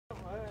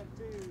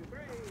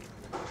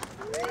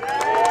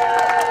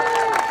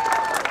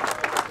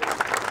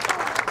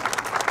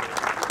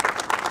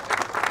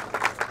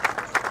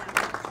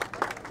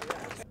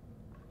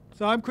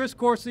So I'm Chris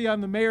Coursey. I'm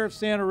the mayor of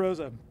Santa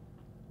Rosa.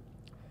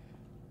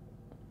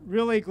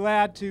 Really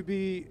glad to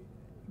be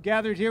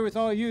gathered here with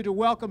all of you to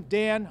welcome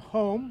Dan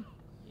home.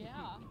 Yeah.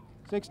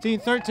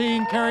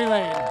 1613 Kerry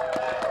Lane.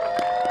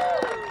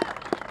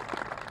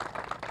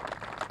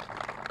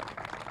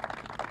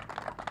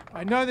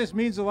 I know this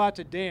means a lot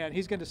to Dan.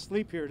 He's going to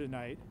sleep here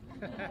tonight.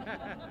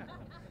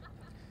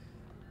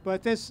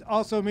 But this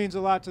also means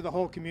a lot to the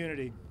whole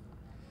community.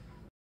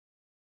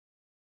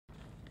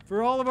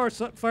 For all of our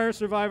fire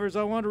survivors,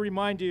 I want to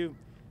remind you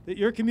that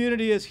your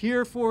community is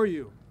here for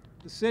you.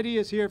 The city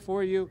is here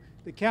for you.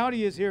 The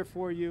county is here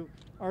for you.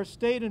 Our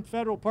state and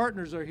federal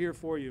partners are here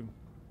for you.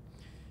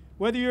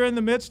 Whether you're in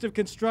the midst of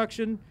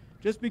construction,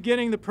 just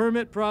beginning the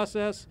permit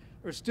process,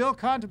 or still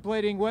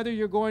contemplating whether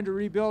you're going to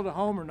rebuild a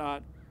home or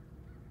not,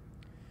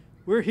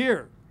 we're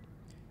here.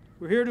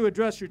 We're here to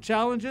address your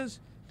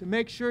challenges, to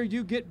make sure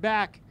you get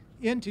back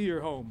into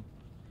your home.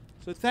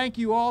 So thank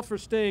you all for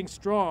staying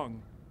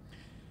strong.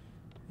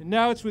 And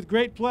now it's with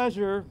great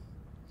pleasure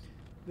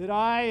that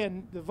I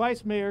and the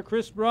Vice Mayor,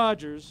 Chris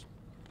Rogers,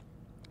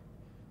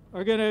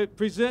 are going to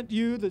present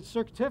you the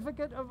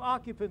certificate of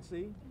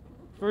occupancy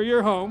for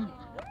your home.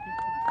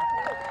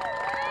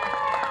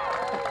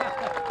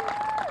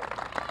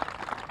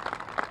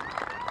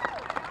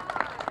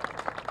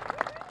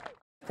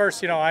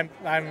 First, I'm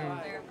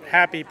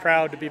happy,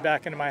 proud to be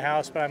back into my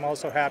house, but I'm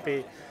also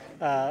happy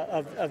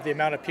of the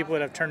amount of people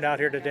that have turned out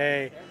here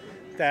today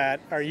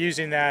that are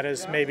using that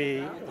as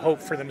maybe hope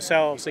for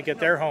themselves to get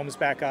their homes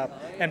back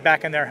up and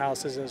back in their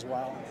houses as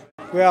well.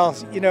 Well,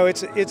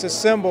 it's a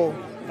symbol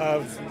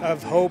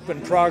of hope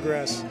and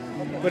progress,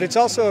 but it's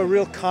also a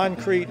real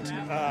concrete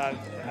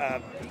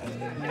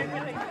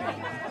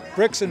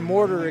bricks and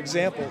mortar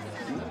example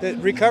that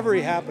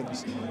recovery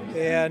happens.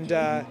 And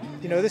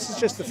this is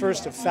just the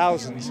first of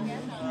thousands.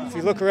 If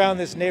you look around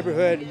this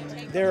neighborhood,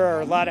 there are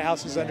a lot of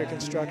houses under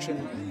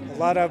construction. A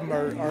lot of them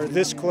are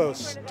this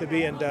close to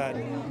being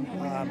done.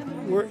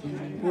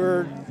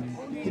 We're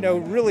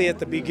really at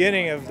the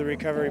beginning of the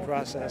recovery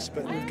process,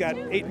 but we've got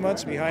 8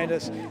 months behind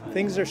us.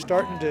 Things are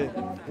starting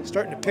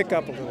to pick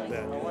up a little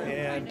bit,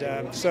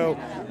 and so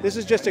this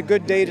is just a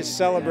good day to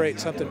celebrate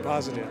something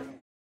positive.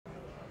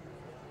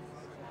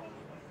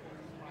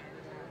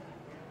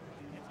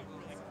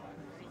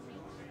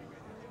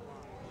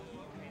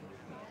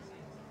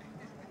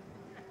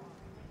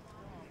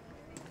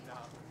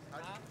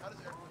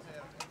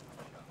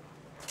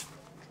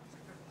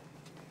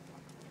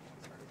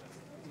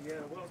 Yeah,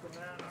 welcome,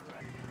 man. All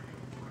right.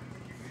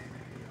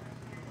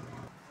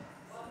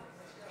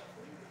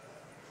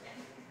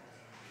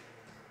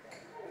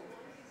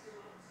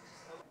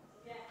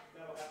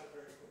 That'll happen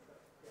very quickly.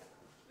 Yeah.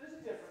 There's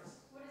a difference.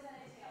 What does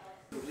that entail?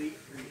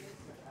 Leak-free.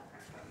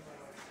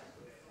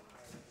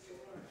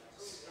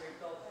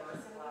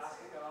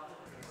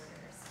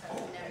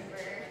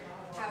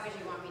 How would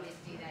you want me to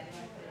do that? You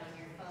want to put it on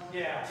your phone?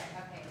 Yeah.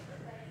 Okay.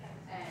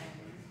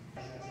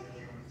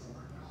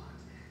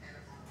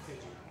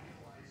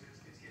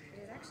 It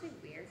was actually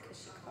weird because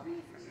she called me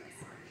from this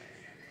number.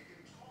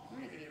 I'm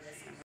going to give you this number.